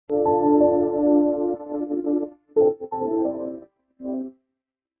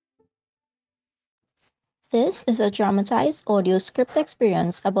This is a dramatized audio script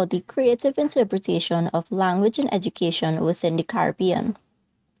experience about the creative interpretation of language and education within the Caribbean.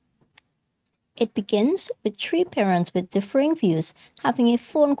 It begins with three parents with differing views having a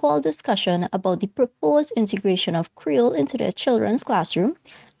phone call discussion about the proposed integration of Creole into their children's classroom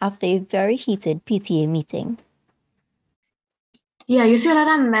after a very heated PTA meeting. Yeah, you see a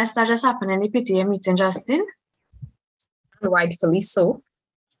lot of mess that just happened in the PTA meeting, Justin? Rightfully so.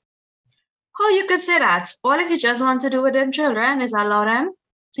 How you could say that? All the teachers want to do with them children is allow them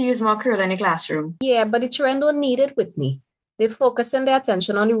to use more Creole in the classroom. Yeah, but the children don't need it, Whitney. They're focusing their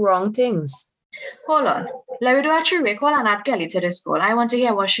attention on the wrong things. Hold on. Let me do a three-way call and add Kelly to this call. I want to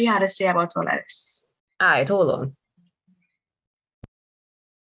hear what she had to say about all of this. All right, hold on.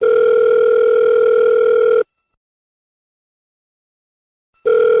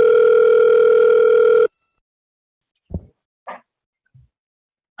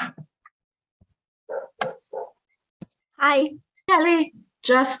 Hi. Kelly,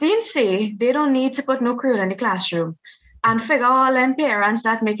 Justine say they don't need to put no Creole in the classroom and figure all them parents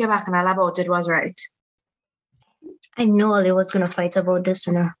that make a bacchanal about it was right. I know Ali was going to fight about this,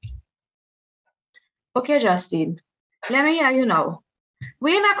 Okay, Justine, let me hear you now.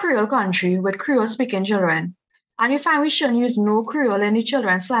 We're in a Creole country with Creole speaking children, and you find we shouldn't use no Creole in the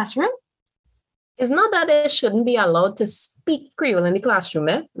children's classroom? It's not that they shouldn't be allowed to speak Creole in the classroom,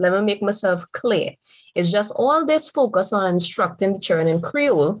 eh? Let me make myself clear. It's just all this focus on instructing the children in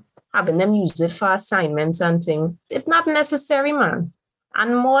Creole, having them use it for assignments and things. It's not necessary, man.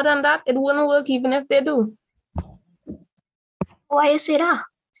 And more than that, it wouldn't work even if they do. Why you say that?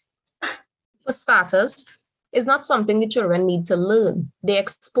 For starters, it's not something the children need to learn. They're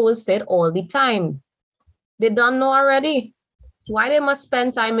exposed to it all the time. They don't know already. Why they must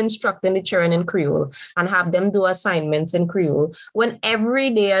spend time instructing the children in Creole and have them do assignments in Creole when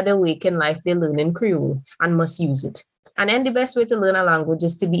every day of the week in life they learn in Creole and must use it. And then the best way to learn a language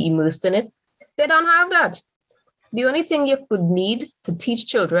is to be immersed in it. They don't have that. The only thing you could need to teach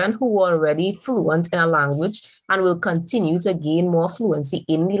children who are already fluent in a language and will continue to gain more fluency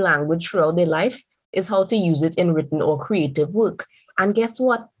in the language throughout their life is how to use it in written or creative work. And guess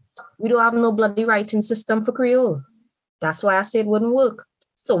what? We don't have no bloody writing system for Creole. That's why I said it wouldn't work.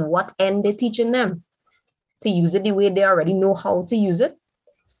 So what end they teaching them? To use it the way they already know how to use it?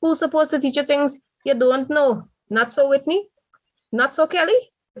 Who's supposed to teach you things you don't know? Not so, Whitney? Not so,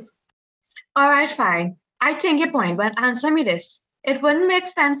 Kelly? All right, fine. I take your point, but answer me this. It wouldn't make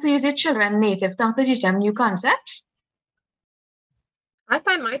sense to use your children native tongue to teach them new concepts? I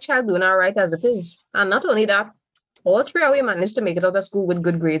find my child doing all right as it is. And not only that, all three of we managed to make it out of school with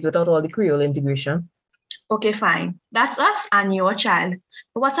good grades without all the Creole integration. Okay, fine. That's us and your child.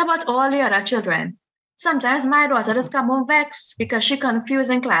 But what about all the other children? Sometimes my daughter just come home vexed because she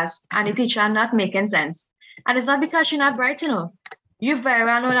confused in class and the teacher not making sense. And it's not because she's not bright, You very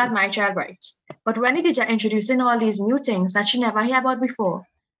well know that my child bright. But when the teacher introducing all these new things that she never heard about before,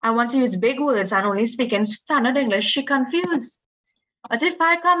 and want to use big words and only speak in standard English, she confused. But if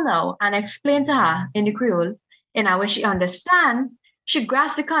I come now and explain to her in the Creole, in a way she understand, she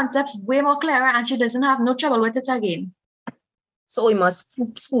grasps the concepts way more clearer and she doesn't have no trouble with it again. So we must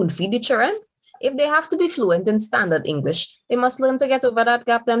spoon feed the children. If they have to be fluent in standard English, they must learn to get over that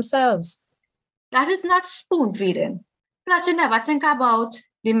gap themselves. That is not spoon feeding. Plus, you never think about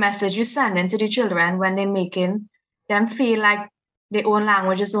the message you send into the children when they're making them feel like their own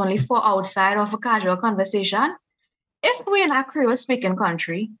language is only for outside or for casual conversation. If we're in a Creole speaking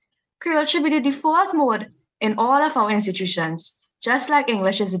country, Creole should be the default mode in all of our institutions, just like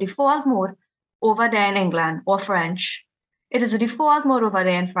English is the default mode over there in England or French. It is the default mode over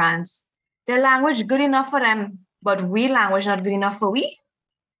there in France. Their language good enough for them, but we language not good enough for we.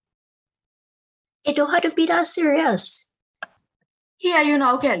 It don't have to be that serious. Here you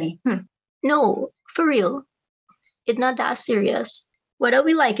know, Kelly. No, for real. It's not that serious. Whether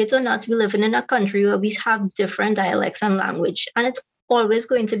we like it or not, we live in a country where we have different dialects and language, and it's always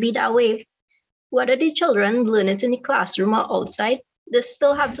going to be that way. Whether the children learn it in the classroom or outside, they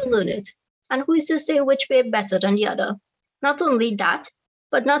still have to learn it. And who is to say which way better than the other? Not only that,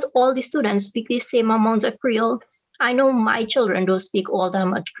 but not all the students speak the same amount of Creole. I know my children don't speak all that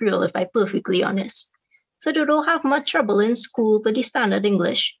much Creole, if I'm perfectly honest. So they don't have much trouble in school with the standard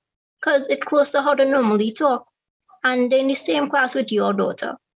English, because it's close to how they normally talk. And they're in the same class with your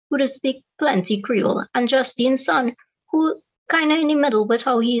daughter, who does speak plenty Creole, and Justine's son, who kind of in the middle with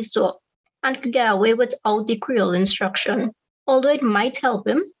how he is taught, and could get away without the Creole instruction, although it might help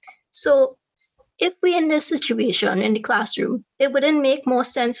him. So if we're in this situation in the classroom, it wouldn't make more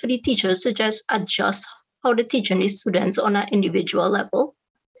sense for the teachers to just adjust how they're teaching the students on an individual level.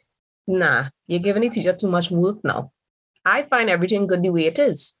 Nah, you're giving the teacher too much work now. I find everything good the way it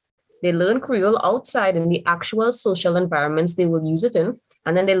is. They learn Creole outside in the actual social environments they will use it in,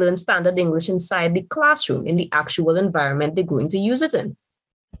 and then they learn standard English inside the classroom in the actual environment they're going to use it in.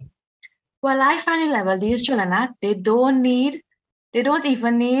 Well, I find the level these children at, they don't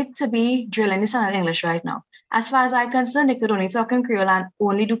even need to be drilling the standard English right now. As far as I'm concerned, they could only talk in Creole and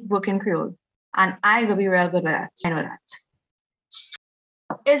only do work in Creole. And I could be real good with that. I know that.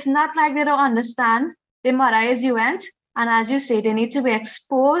 It's not like they don't understand. The mother is UN, and as you say, they need to be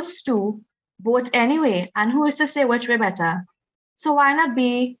exposed to both anyway. And who is to say which way better? So why not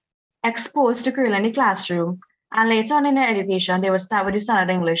be exposed to Creole in the classroom? And later on in their education, they will start with the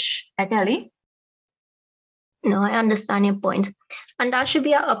standard English. Kelly? No, I understand your point. And that should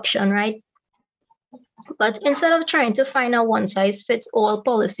be an option, right? But instead of trying to find a one-size-fits-all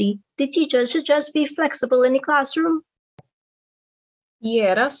policy, the teachers should just be flexible in the classroom.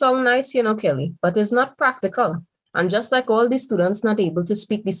 Yeah, that sounds nice, Kelly, but it's not practical. And just like all the students not able to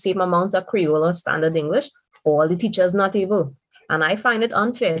speak the same amount of Creole or standard English, all the teachers not able. And I find it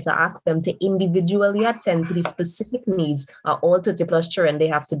unfair to ask them to individually attend to the specific needs of all 30 plus children they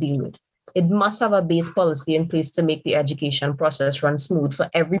have to deal with. It must have a base policy in place to make the education process run smooth for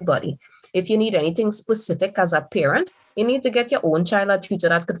everybody. If you need anything specific as a parent, you need to get your own child a tutor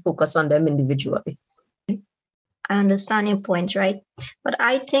that could focus on them individually. I understand your point, right? But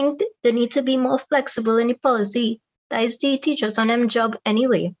I think they need to be more flexible in the policy. That is the teachers on them job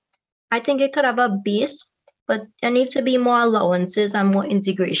anyway. I think it could have a base, but there needs to be more allowances and more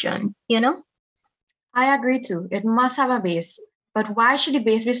integration, I agree too. It must have a base. But why should the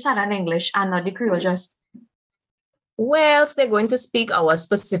base be standard English and not the Creole just? Well, they're going to speak our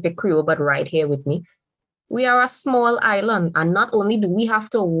specific Creole, but right here with me. We are a small island, and not only do we have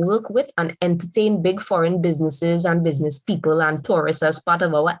to work with and entertain big foreign businesses and business people and tourists as part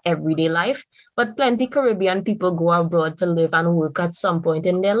of our everyday life, but plenty Caribbean people go abroad to live and work at some point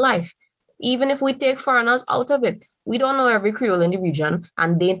in their life. Even if we take foreigners out of it, we don't know every Creole in the region,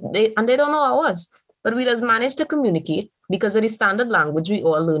 and they don't know ours. But we just manage to communicate because of the standard language we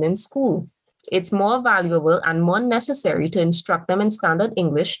all learn in school. It's more valuable and more necessary to instruct them in standard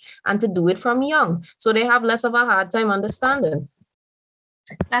English and to do it from young, so they have less of a hard time understanding.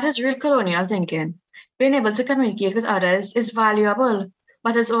 That is real colonial thinking. Being able to communicate with others is valuable,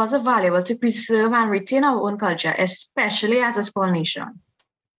 but it's also valuable to preserve and retain our own culture, especially as a small nation.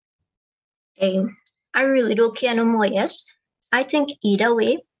 Hey, I really don't care no more, yes? I think either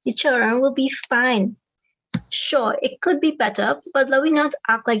way, the children will be fine. Sure, it could be better, but let me not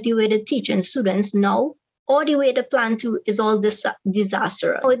act like the way they're teaching students now or the way they plan to is all this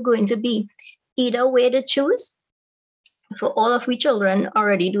disaster. How it's going to be. Either way they choose, for all of we children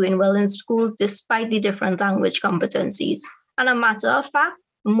already doing well in school despite the different language competencies. And a matter of fact,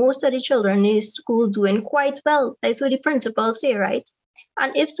 most of the children in school doing quite well. That's what the principals say, right?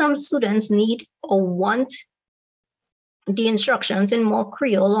 And if some students need or want the instructions in more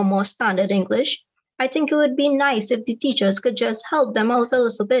Creole or more standard English, I think it would be nice if the teachers could just help them out a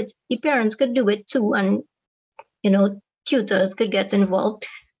little bit. The parents could do it too, and tutors could get involved.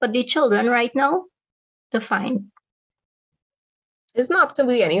 But the children right now, they're fine. It's not up to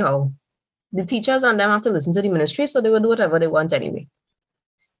me anyhow. The teachers and them have to listen to the ministry, so they will do whatever they want anyway.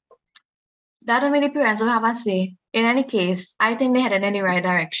 That don't mean the parents will have a say. In any case, I think they headed in the right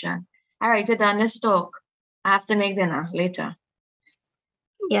direction. All right, so done, let's talk. I have to make dinner later.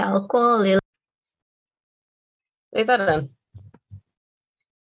 Yeah, I'll call you. Later then.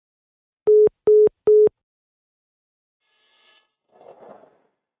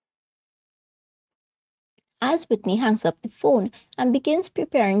 As Whitney hangs up the phone and begins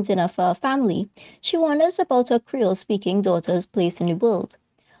preparing dinner for her family, she wonders about her Creole-speaking daughter's place in the world.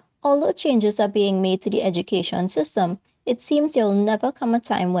 Although changes are being made to the education system, it seems there will never come a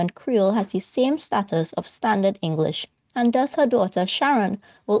time when Creole has the same status of standard English, and thus her daughter Sharon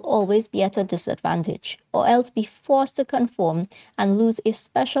will always be at a disadvantage, or else be forced to conform and lose a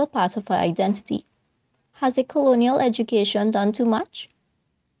special part of her identity. Has a colonial education done too much?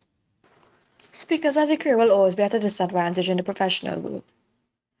 Speakers of the Creole will always be at a disadvantage in the professional world.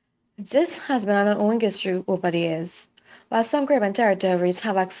 This has been an ongoing issue over the years. While some Caribbean territories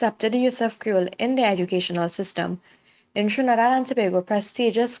have accepted the use of Creole in their educational system, in Trinidad and Tobago,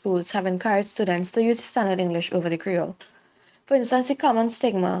 prestigious schools have encouraged students to use standard English over the Creole. For instance, the common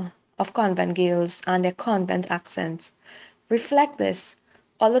stigma of convent girls and their convent accents reflect this.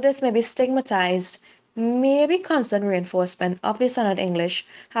 Although this may be stigmatized, maybe constant reinforcement of the standard English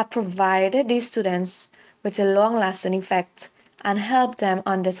have provided these students with a long-lasting effect and helped them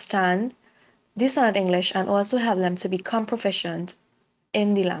understand the standard English and also help them to become proficient.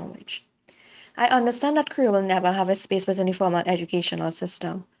 in the language. I understand that Creole will never have a space within the formal educational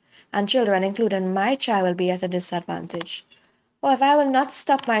system, and children, including my child, will be at a disadvantage. However, I will not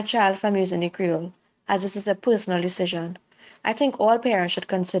stop my child from using the Creole, as this is a personal decision. I think all parents should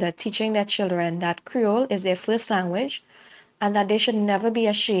consider teaching their children that Creole is their first language and that they should never be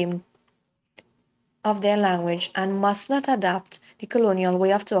ashamed of their language and must not adopt the colonial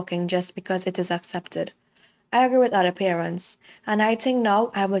way of talking just because it is accepted. I agree with other parents, and I think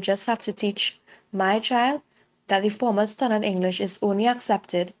now I will just have to teach my child that the formal standard English is only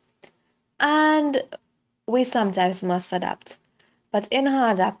accepted and we sometimes must adapt. But in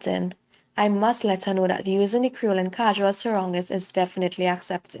her adapting, I must let her know that using the Creole in casual surroundings is definitely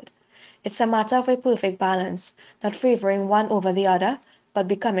accepted. It's a matter of a perfect balance, not favoring one over the other, but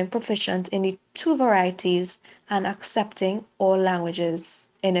becoming proficient in the two varieties and accepting all languages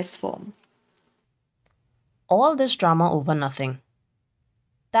in its form. All this drama over nothing.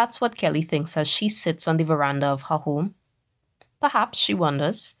 That's what Kelly thinks as she sits on the veranda of her home. Perhaps she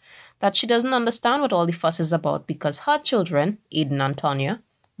wonders that she doesn't understand what all the fuss is about because her children, Aiden and Tonya,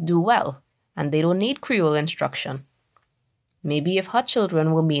 do well and they don't need Creole instruction. Maybe if her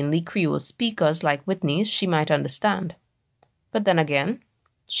children were mainly Creole speakers like Whitney's, she might understand. But then again,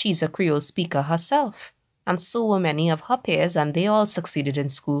 she's a Creole speaker herself, and so were many of her peers, and they all succeeded in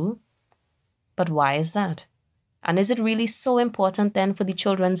school. But why is that? And is it really so important then for the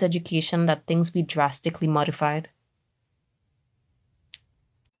children's education that things be drastically modified?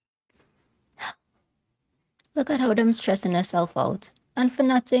 Look at how them stressing herself out. And for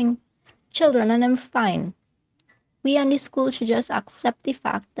nothing, children and them fine. We and the school should just accept the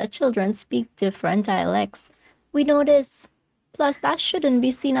fact that children speak different dialects. We know this. Plus, that shouldn't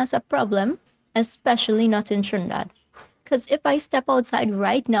be seen as a problem, especially not in Trinidad. Because if I step outside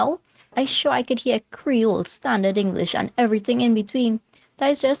right now, I sure I could hear Creole, standard English, and everything in between.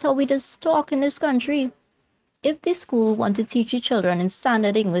 That is just how we just talk in this country. If the school want to teach the children in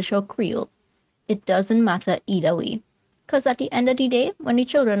standard English or Creole, it doesn't matter either way. Because at the end of the day, when the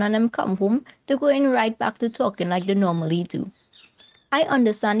children and them come home, they're going right back to talking like they normally do. I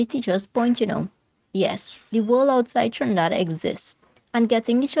understand the teacher's point, you know. Yes, the world outside Trinidad exists, and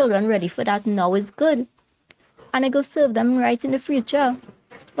getting the children ready for that now is good. And I go serve them right in the future.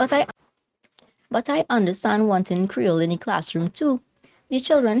 But I understand wanting Creole in the classroom too. The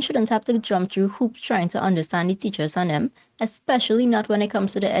children shouldn't have to jump through hoops trying to understand the teachers and them, especially not when it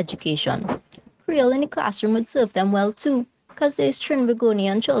comes to the education. Creole in the classroom would serve them well too, because there's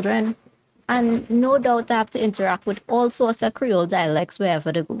Trinbagonian children. And no doubt they have to interact with all sorts of Creole dialects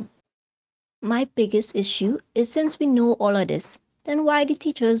wherever they go. My biggest issue is since we know all of this, then why the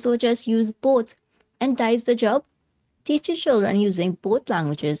teachers don't just use both? And that is the job. Teach your children using both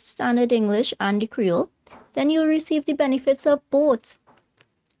languages, standard English and the Creole, then you'll receive the benefits of both.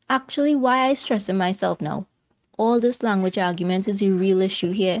 Actually, why I stressing myself now? All this language argument is a real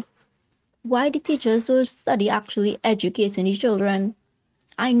issue here. Why the teachers who study actually educating the children?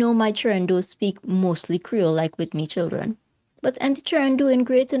 I know my children do speak mostly Creole like with me children. But and the children doing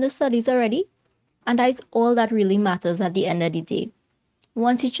great in the studies already? And that is all that really matters at the end of the day.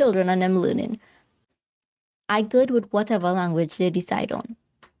 Once the children and them learning, I good with whatever language they decide on.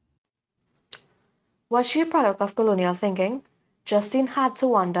 Was she a product of colonial thinking? Justine had to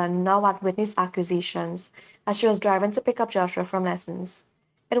wonder now at Whitney's accusations as she was driving to pick up Joshua from lessons.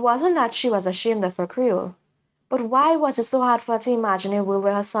 It wasn't that she was ashamed of her Creole, but why was it so hard for her to imagine a world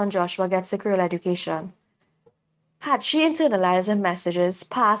where her son Joshua gets a Creole education? Had she internalized the messages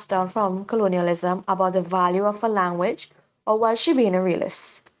passed down from colonialism about the value of a language, or was she being a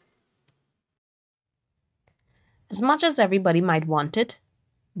realist? As much as everybody might want it,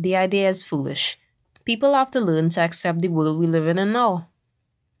 the idea is foolish. People have to learn to accept the world we live in now.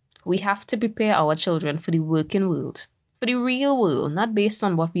 We have to prepare our children for the working world, for the real world, not based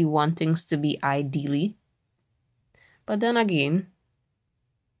on what we want things to be ideally. But then again,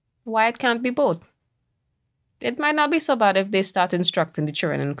 why it can't be both? It might not be so bad if they start instructing the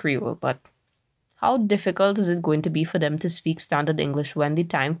children in Creole, but how difficult is it going to be for them to speak standard English when the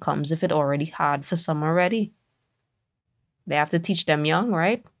time comes if it already hard for some already? They have to teach them young,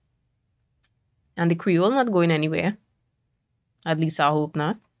 right? And the Creole not going anywhere. At least I hope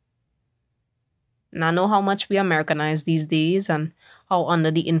not. And I know how much we Americanize these days and how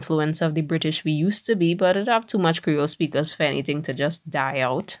under the influence of the British we used to be, but it have too much Creole speakers for anything to just die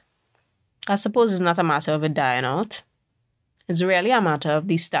out. I suppose it's not a matter of it dying out. It's really a matter of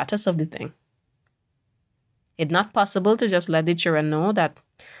the status of the thing. It's not possible to just let the children know that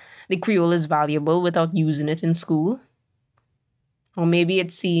the Creole is valuable without using it in school. Or maybe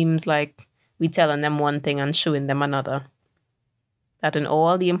it seems like we telling them one thing and showing them another. that in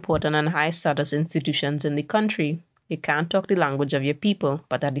all the important and high status institutions in the country, you can't talk the language of your people,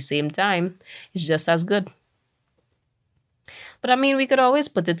 but at the same time, it's just as good. But I mean, we could always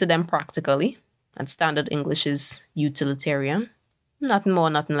put it to them practically, and standard English is utilitarian, nothing more,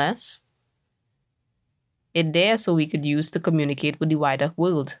 nothing less. It there so we could use to communicate with the wider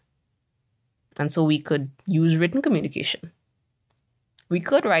world. And so we could use written communication. We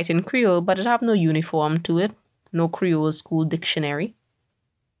could write in Creole, but it have no uniform to it, no Creole school dictionary.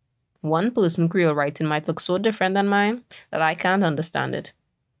 One person Creole writing might look so different than mine that I can't understand it.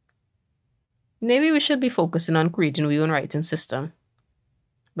 Maybe we should be focusing on creating our own writing system.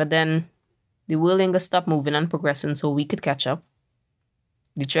 But then, the world ain't gonna stop moving and progressing so we could catch up.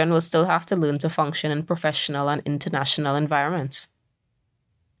 The children will still have to learn to function in professional and international environments.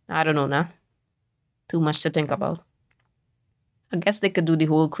 I don't know now. Too much to think about. I guess they could do the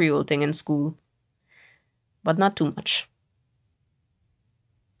whole Creole thing in school, but not too much.